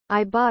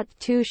I bought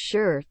 2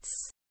 shirts.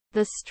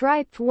 The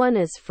striped one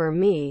is for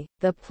me,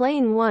 the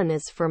plain one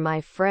is for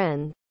my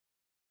friend.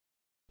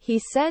 He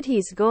said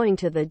he's going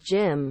to the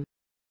gym.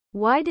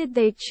 Why did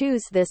they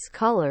choose this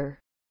color?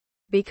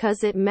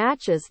 Because it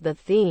matches the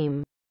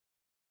theme.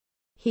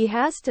 He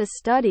has to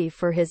study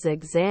for his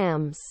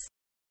exams.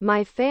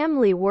 My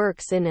family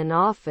works in an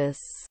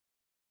office.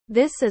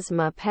 This is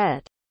my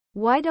pet.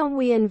 Why don't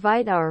we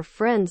invite our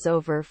friends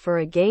over for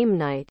a game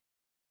night?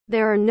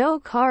 There are no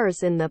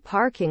cars in the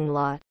parking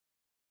lot.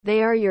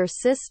 They are your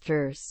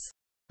sisters.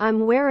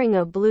 I'm wearing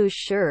a blue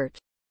shirt.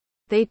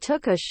 They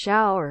took a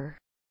shower.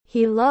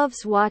 He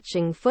loves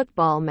watching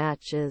football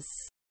matches.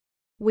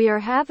 We are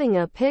having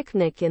a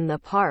picnic in the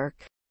park.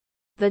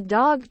 The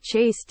dog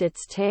chased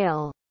its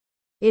tail.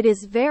 It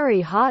is very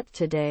hot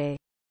today.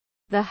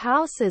 The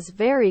house is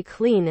very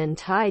clean and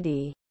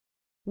tidy.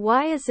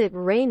 Why is it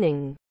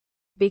raining?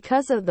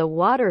 Because of the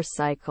water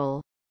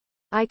cycle.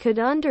 I could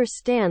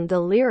understand the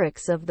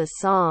lyrics of the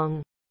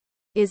song.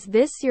 Is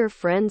this your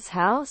friend's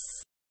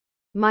house?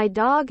 My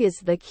dog is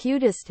the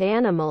cutest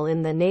animal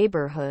in the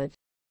neighborhood.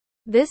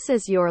 This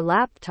is your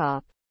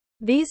laptop.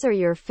 These are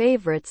your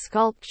favorite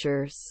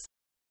sculptures.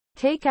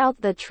 Take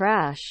out the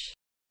trash.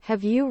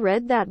 Have you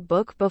read that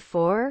book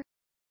before?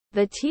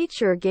 The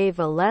teacher gave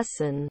a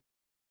lesson.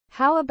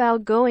 How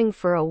about going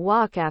for a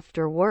walk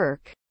after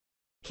work?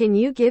 Can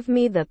you give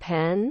me the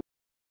pen?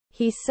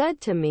 He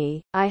said to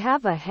me, I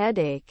have a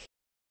headache.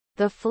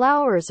 The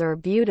flowers are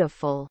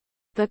beautiful.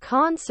 The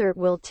concert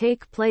will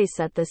take place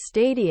at the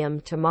stadium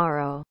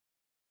tomorrow.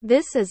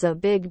 This is a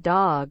big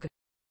dog.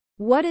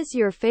 What is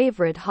your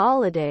favorite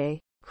holiday,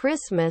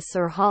 Christmas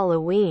or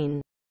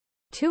Halloween?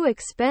 Too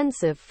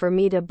expensive for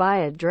me to buy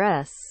a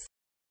dress.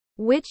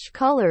 Which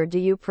color do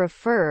you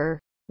prefer,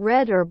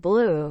 red or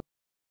blue?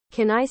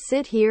 Can I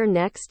sit here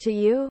next to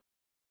you?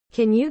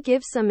 Can you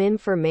give some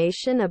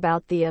information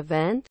about the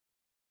event?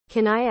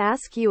 Can I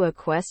ask you a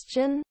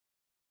question?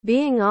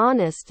 Being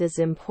honest is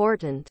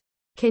important.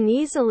 Can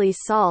easily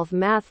solve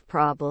math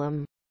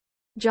problem.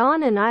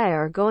 John and I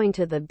are going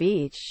to the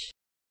beach.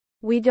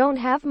 We don't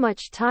have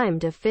much time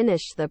to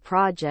finish the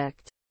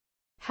project.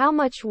 How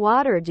much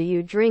water do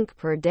you drink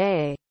per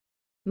day?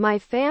 My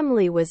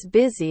family was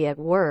busy at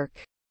work.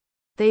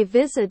 They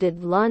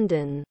visited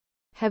London.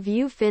 Have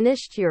you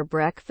finished your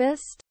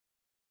breakfast?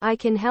 I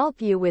can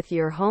help you with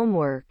your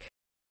homework.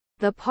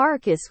 The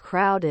park is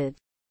crowded.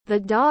 The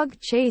dog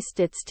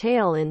chased its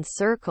tail in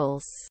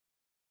circles.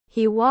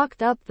 He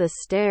walked up the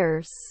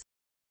stairs.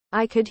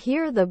 I could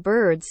hear the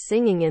birds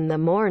singing in the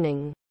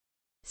morning.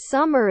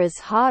 Summer is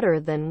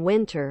hotter than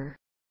winter.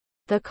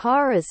 The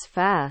car is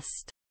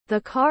fast. The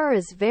car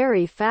is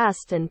very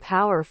fast and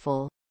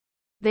powerful.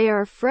 They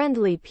are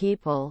friendly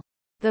people.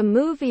 The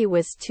movie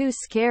was too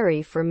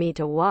scary for me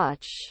to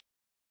watch.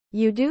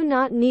 You do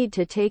not need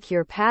to take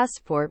your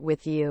passport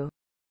with you.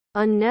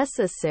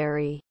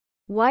 Unnecessary.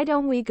 Why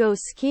don't we go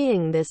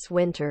skiing this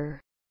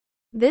winter?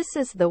 This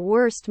is the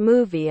worst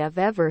movie I've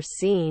ever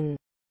seen.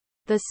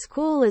 The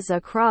school is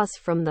across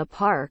from the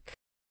park.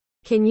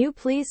 Can you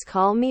please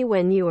call me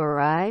when you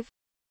arrive?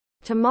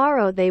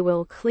 Tomorrow they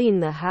will clean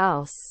the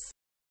house.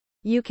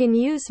 You can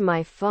use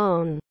my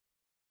phone.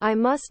 I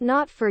must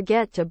not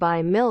forget to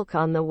buy milk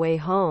on the way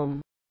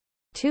home.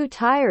 Too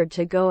tired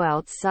to go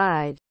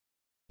outside.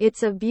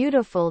 It's a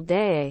beautiful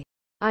day.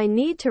 I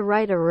need to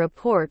write a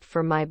report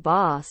for my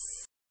boss.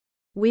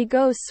 We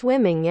go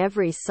swimming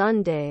every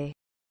Sunday.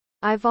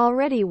 I've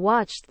already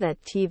watched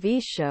that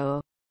TV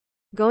show.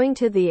 Going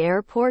to the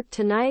airport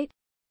tonight?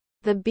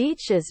 The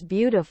beach is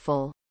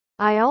beautiful.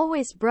 I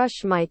always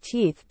brush my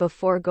teeth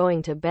before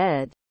going to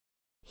bed.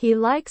 He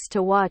likes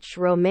to watch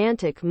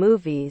romantic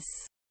movies.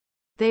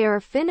 They are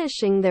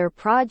finishing their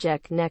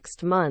project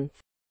next month.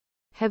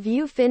 Have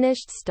you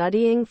finished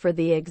studying for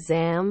the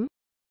exam?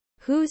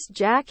 Whose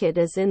jacket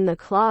is in the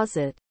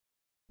closet?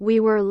 We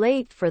were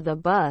late for the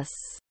bus.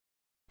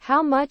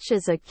 How much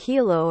is a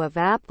kilo of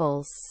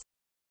apples?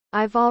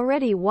 I've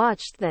already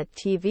watched that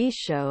TV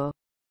show.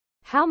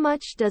 How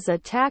much does a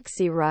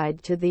taxi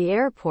ride to the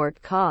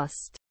airport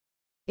cost?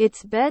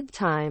 It's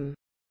bedtime.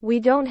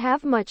 We don't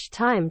have much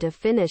time to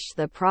finish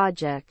the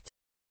project.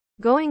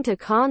 Going to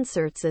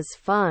concerts is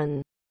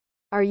fun.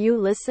 Are you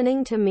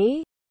listening to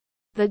me?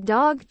 The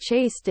dog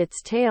chased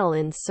its tail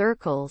in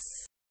circles.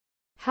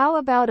 How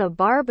about a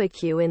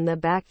barbecue in the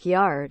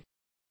backyard?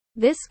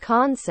 This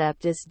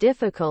concept is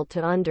difficult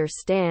to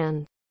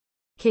understand.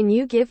 Can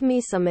you give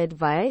me some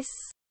advice?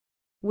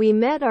 We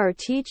met our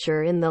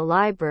teacher in the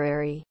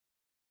library.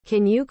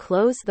 Can you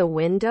close the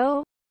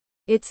window?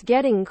 It's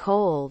getting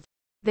cold.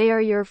 They are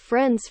your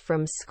friends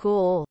from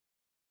school.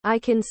 I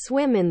can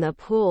swim in the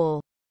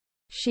pool.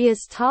 She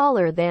is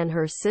taller than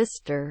her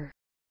sister.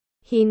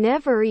 He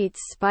never eats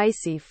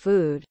spicy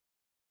food.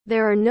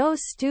 There are no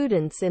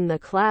students in the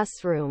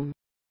classroom.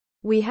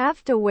 We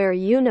have to wear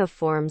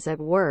uniforms at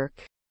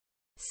work.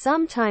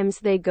 Sometimes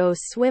they go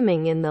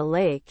swimming in the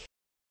lake.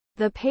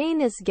 The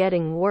pain is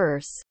getting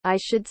worse. I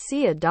should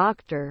see a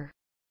doctor.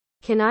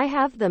 Can I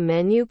have the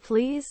menu,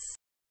 please?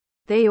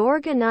 They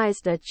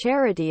organized a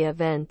charity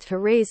event to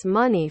raise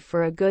money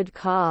for a good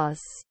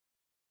cause.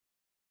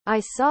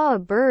 I saw a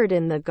bird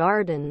in the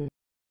garden.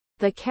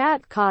 The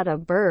cat caught a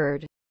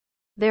bird.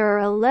 There are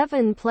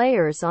 11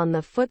 players on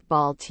the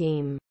football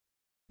team.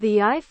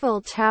 The Eiffel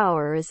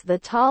Tower is the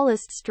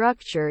tallest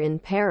structure in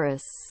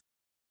Paris.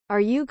 Are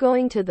you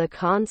going to the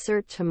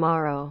concert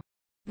tomorrow?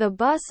 The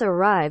bus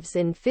arrives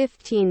in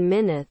 15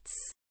 minutes.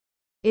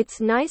 It's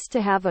nice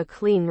to have a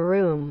clean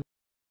room.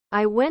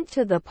 I went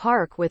to the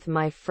park with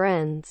my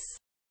friends.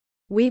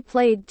 We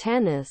played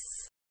tennis.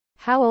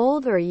 How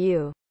old are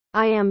you?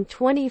 I am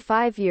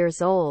 25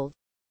 years old.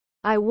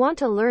 I want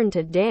to learn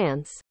to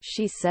dance,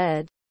 she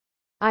said.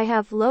 I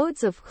have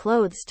loads of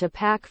clothes to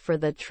pack for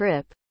the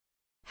trip.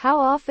 How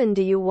often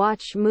do you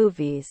watch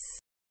movies?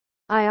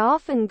 I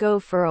often go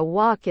for a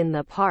walk in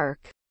the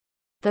park.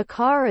 The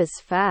car is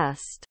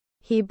fast.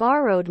 He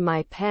borrowed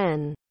my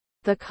pen.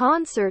 The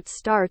concert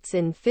starts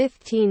in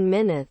 15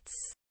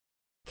 minutes.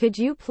 Could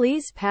you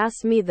please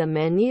pass me the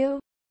menu?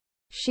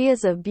 She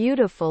is a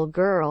beautiful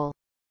girl.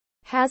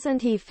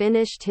 Hasn't he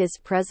finished his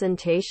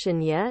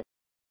presentation yet?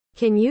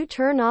 Can you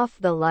turn off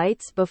the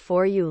lights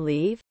before you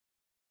leave?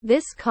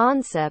 This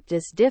concept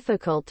is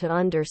difficult to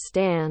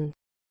understand.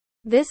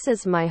 This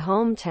is my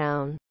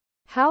hometown.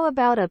 How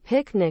about a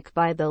picnic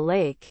by the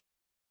lake?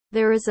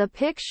 There is a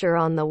picture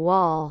on the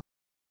wall.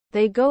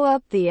 They go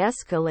up the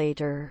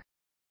escalator.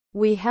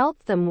 We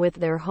help them with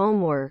their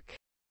homework.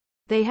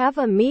 They have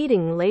a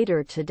meeting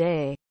later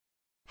today.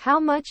 How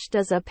much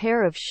does a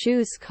pair of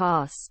shoes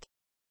cost?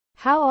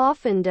 How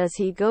often does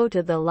he go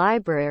to the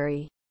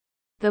library?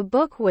 The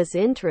book was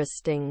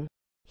interesting.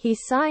 He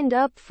signed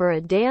up for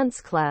a dance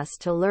class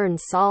to learn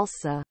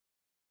salsa.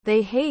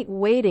 They hate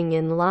waiting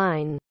in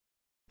line.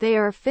 They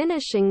are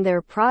finishing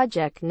their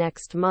project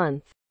next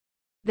month.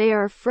 They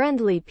are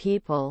friendly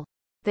people.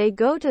 They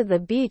go to the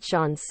beach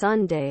on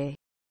Sunday.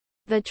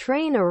 The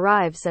train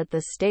arrives at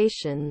the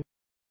station.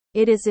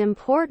 It is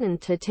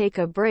important to take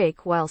a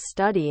break while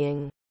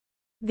studying.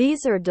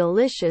 These are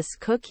delicious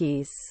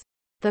cookies.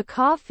 The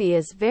coffee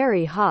is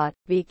very hot,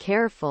 be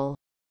careful.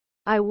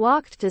 I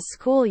walked to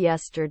school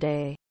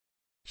yesterday.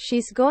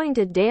 She's going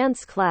to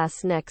dance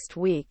class next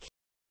week.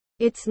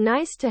 It's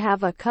nice to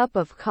have a cup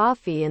of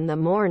coffee in the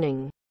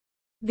morning.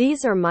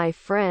 These are my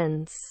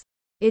friends.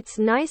 It's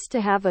nice to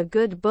have a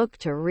good book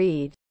to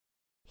read.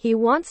 He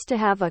wants to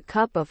have a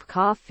cup of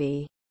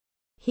coffee.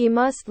 He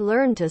must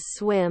learn to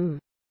swim.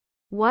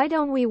 Why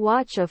don't we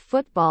watch a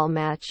football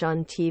match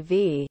on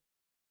TV?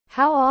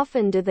 How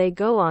often do they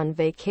go on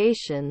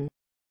vacation?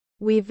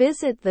 We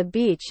visit the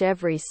beach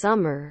every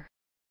summer.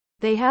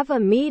 They have a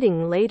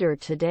meeting later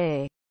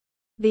today.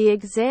 The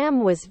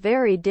exam was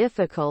very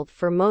difficult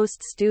for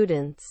most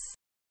students.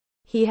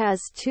 He has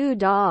 2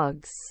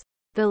 dogs.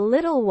 The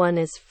little one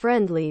is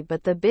friendly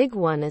but the big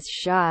one is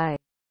shy.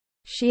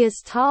 She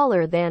is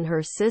taller than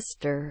her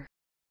sister.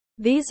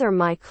 These are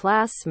my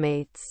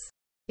classmates.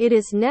 It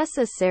is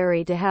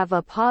necessary to have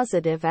a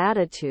positive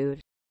attitude.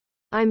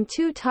 I'm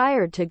too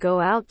tired to go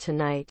out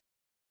tonight.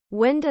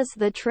 When does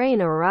the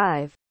train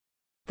arrive?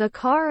 The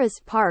car is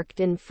parked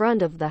in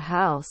front of the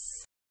house.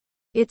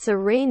 It's a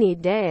rainy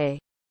day.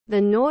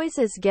 The noise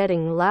is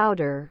getting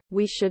louder.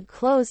 We should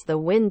close the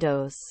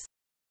windows.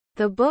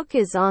 The book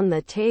is on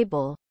the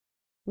table.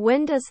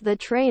 When does the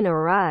train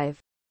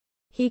arrive?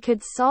 He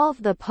could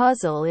solve the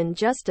puzzle in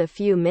just a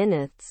few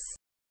minutes.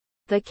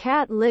 The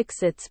cat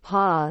licks its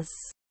paws.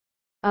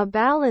 A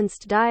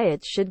balanced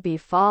diet should be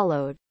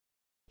followed.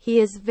 He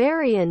is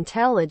very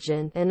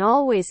intelligent and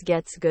always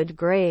gets good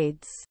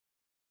grades.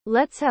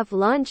 Let's have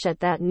lunch at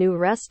that new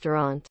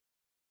restaurant.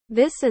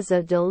 This is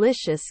a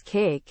delicious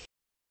cake.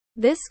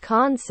 This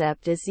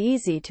concept is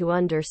easy to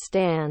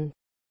understand.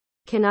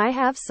 Can I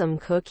have some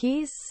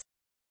cookies?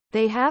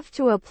 They have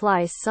to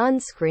apply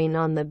sunscreen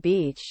on the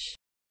beach.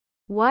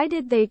 Why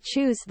did they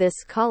choose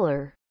this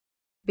color?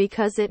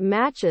 Because it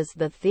matches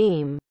the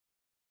theme.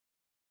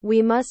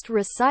 We must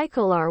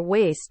recycle our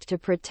waste to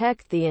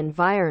protect the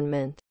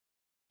environment.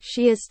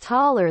 She is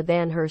taller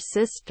than her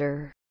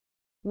sister.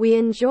 We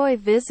enjoy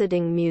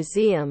visiting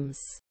museums.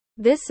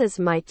 This is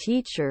my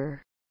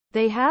teacher.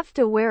 They have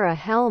to wear a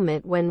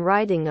helmet when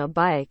riding a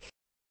bike.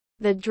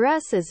 The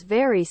dress is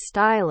very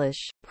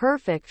stylish,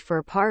 perfect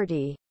for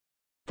party.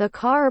 The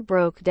car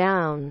broke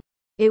down.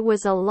 It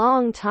was a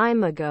long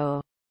time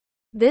ago.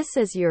 This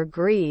is your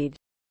greed.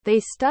 They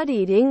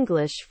studied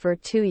English for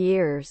 2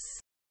 years.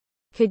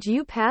 Could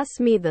you pass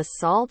me the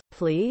salt,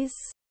 please?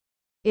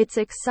 It's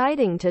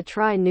exciting to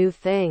try new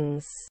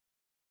things.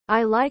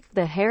 I like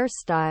the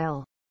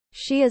hairstyle.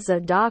 She is a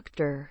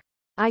doctor.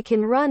 I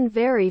can run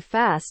very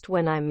fast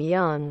when I'm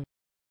young.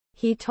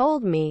 He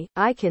told me,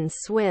 I can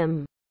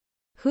swim.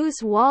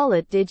 Whose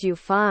wallet did you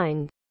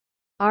find?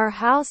 Our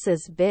house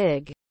is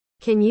big.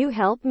 Can you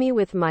help me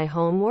with my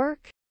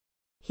homework?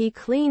 He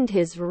cleaned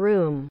his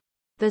room.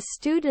 The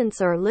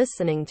students are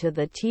listening to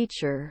the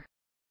teacher.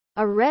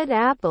 A red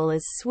apple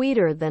is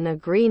sweeter than a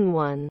green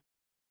one.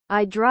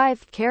 I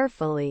drive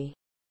carefully.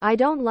 I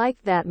don't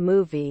like that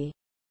movie.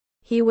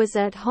 He was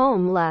at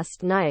home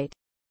last night.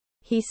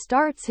 He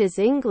starts his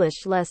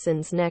English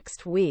lessons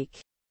next week.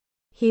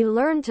 He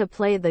learned to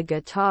play the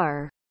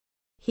guitar.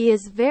 He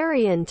is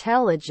very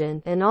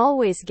intelligent and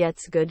always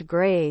gets good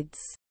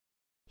grades.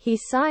 He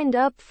signed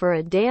up for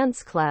a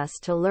dance class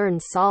to learn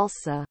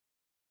salsa.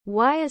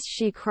 Why is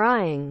she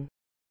crying?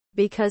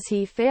 Because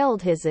he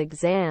failed his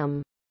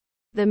exam.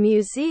 The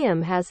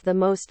museum has the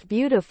most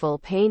beautiful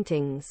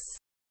paintings.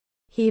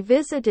 He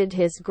visited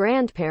his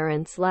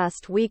grandparents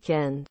last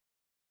weekend.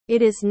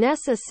 It is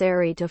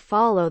necessary to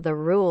follow the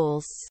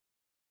rules.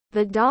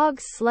 The dog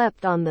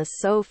slept on the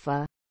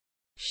sofa.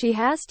 She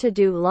has to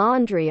do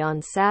laundry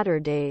on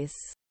Saturdays.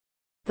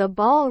 The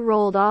ball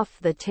rolled off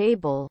the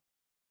table.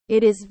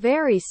 It is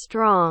very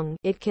strong,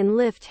 it can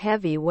lift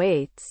heavy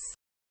weights.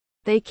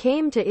 They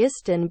came to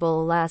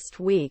Istanbul last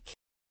week.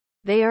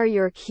 They are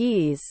your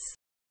keys.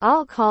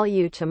 I'll call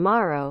you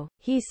tomorrow,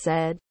 he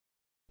said.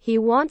 He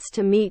wants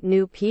to meet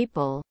new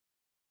people.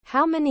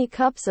 How many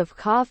cups of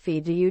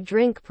coffee do you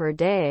drink per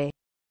day?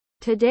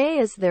 Today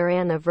is their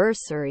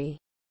anniversary.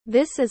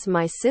 This is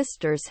my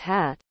sister's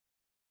hat.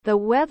 The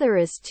weather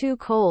is too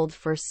cold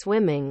for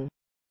swimming.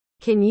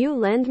 Can you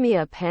lend me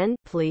a pen,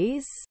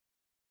 please?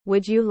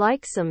 Would you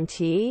like some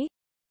tea?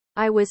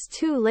 I was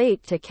too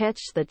late to catch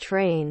the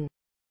train.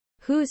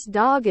 Whose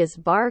dog is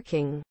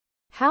barking?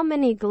 How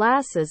many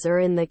glasses are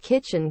in the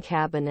kitchen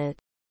cabinet?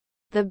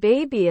 The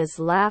baby is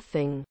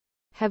laughing.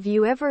 Have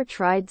you ever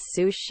tried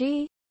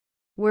sushi?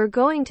 We're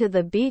going to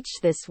the beach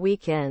this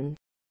weekend.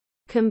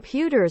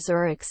 Computers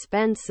are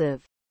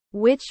expensive.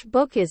 Which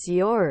book is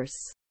yours?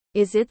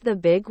 Is it the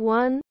big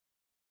one?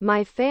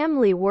 My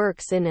family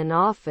works in an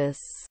office.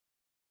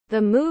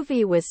 The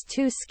movie was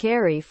too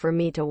scary for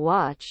me to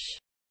watch.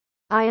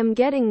 I am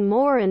getting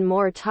more and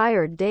more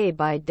tired day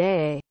by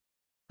day.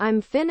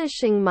 I'm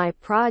finishing my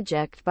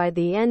project by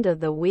the end of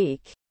the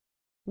week.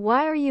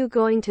 Why are you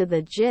going to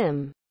the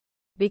gym?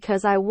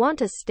 Because I want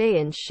to stay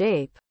in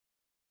shape.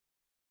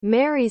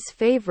 Mary's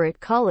favorite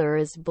color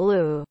is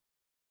blue.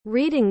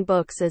 Reading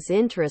books is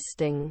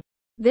interesting.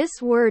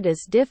 This word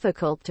is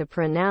difficult to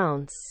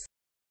pronounce.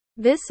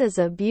 This is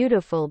a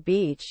beautiful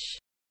beach.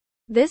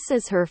 This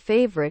is her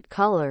favorite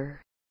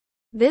color.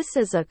 This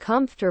is a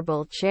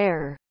comfortable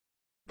chair.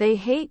 They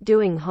hate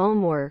doing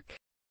homework.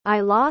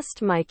 I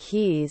lost my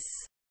keys.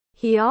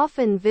 He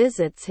often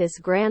visits his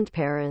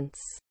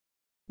grandparents.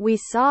 We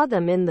saw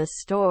them in the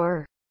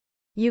store.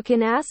 You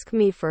can ask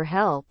me for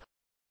help.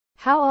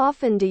 How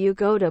often do you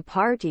go to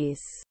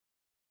parties?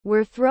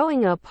 We're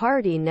throwing a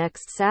party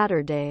next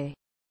Saturday.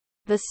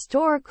 The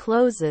store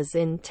closes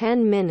in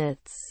 10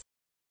 minutes.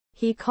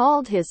 He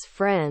called his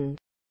friend.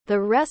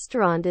 The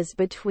restaurant is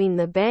between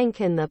the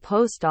bank and the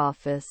post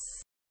office.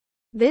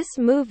 This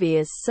movie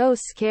is so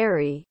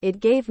scary, it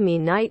gave me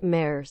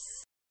nightmares.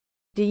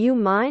 Do you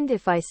mind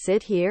if I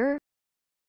sit here?